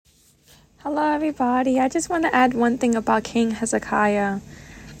Hello, everybody. I just want to add one thing about King Hezekiah.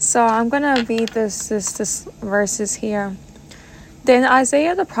 So I'm going to read this verses here. Then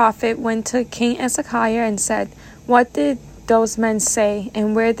Isaiah the prophet went to King Hezekiah and said, "What did those men say,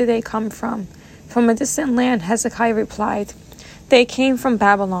 and where did they come from?" "From a distant land," Hezekiah replied. "They came from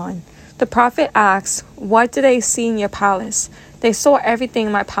Babylon." The prophet asked, "What did they see in your palace?" "They saw everything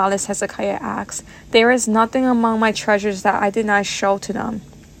in my palace," Hezekiah asked. "There is nothing among my treasures that I did not show to them."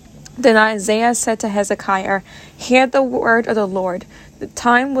 Then Isaiah said to Hezekiah, "Hear the word of the Lord. The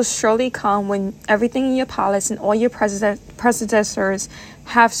time will surely come when everything in your palace and all your predecessors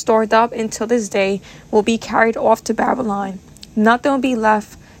have stored up until this day will be carried off to Babylon. Nothing will be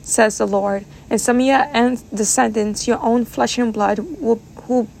left, says the Lord, and some of your descendants, your own flesh and blood,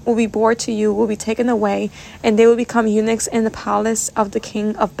 who will be born to you, will be taken away, and they will become eunuchs in the palace of the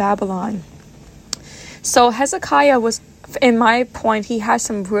king of Babylon." So Hezekiah was, in my point, he had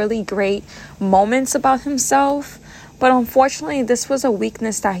some really great moments about himself, but unfortunately this was a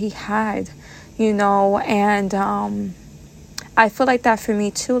weakness that he had, and I feel like that for me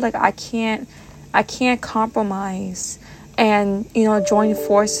too. Like I can't compromise and join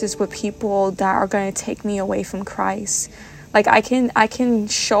forces with people that are going to take me away from Christ. Like I can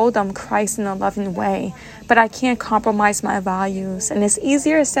show them Christ in a loving way, but I can't compromise my values. And it's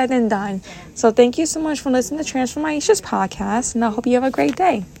easier said than done. So thank you so much for listening to Transformations Podcast. And I hope you have a great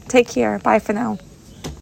day. Take care. Bye for now.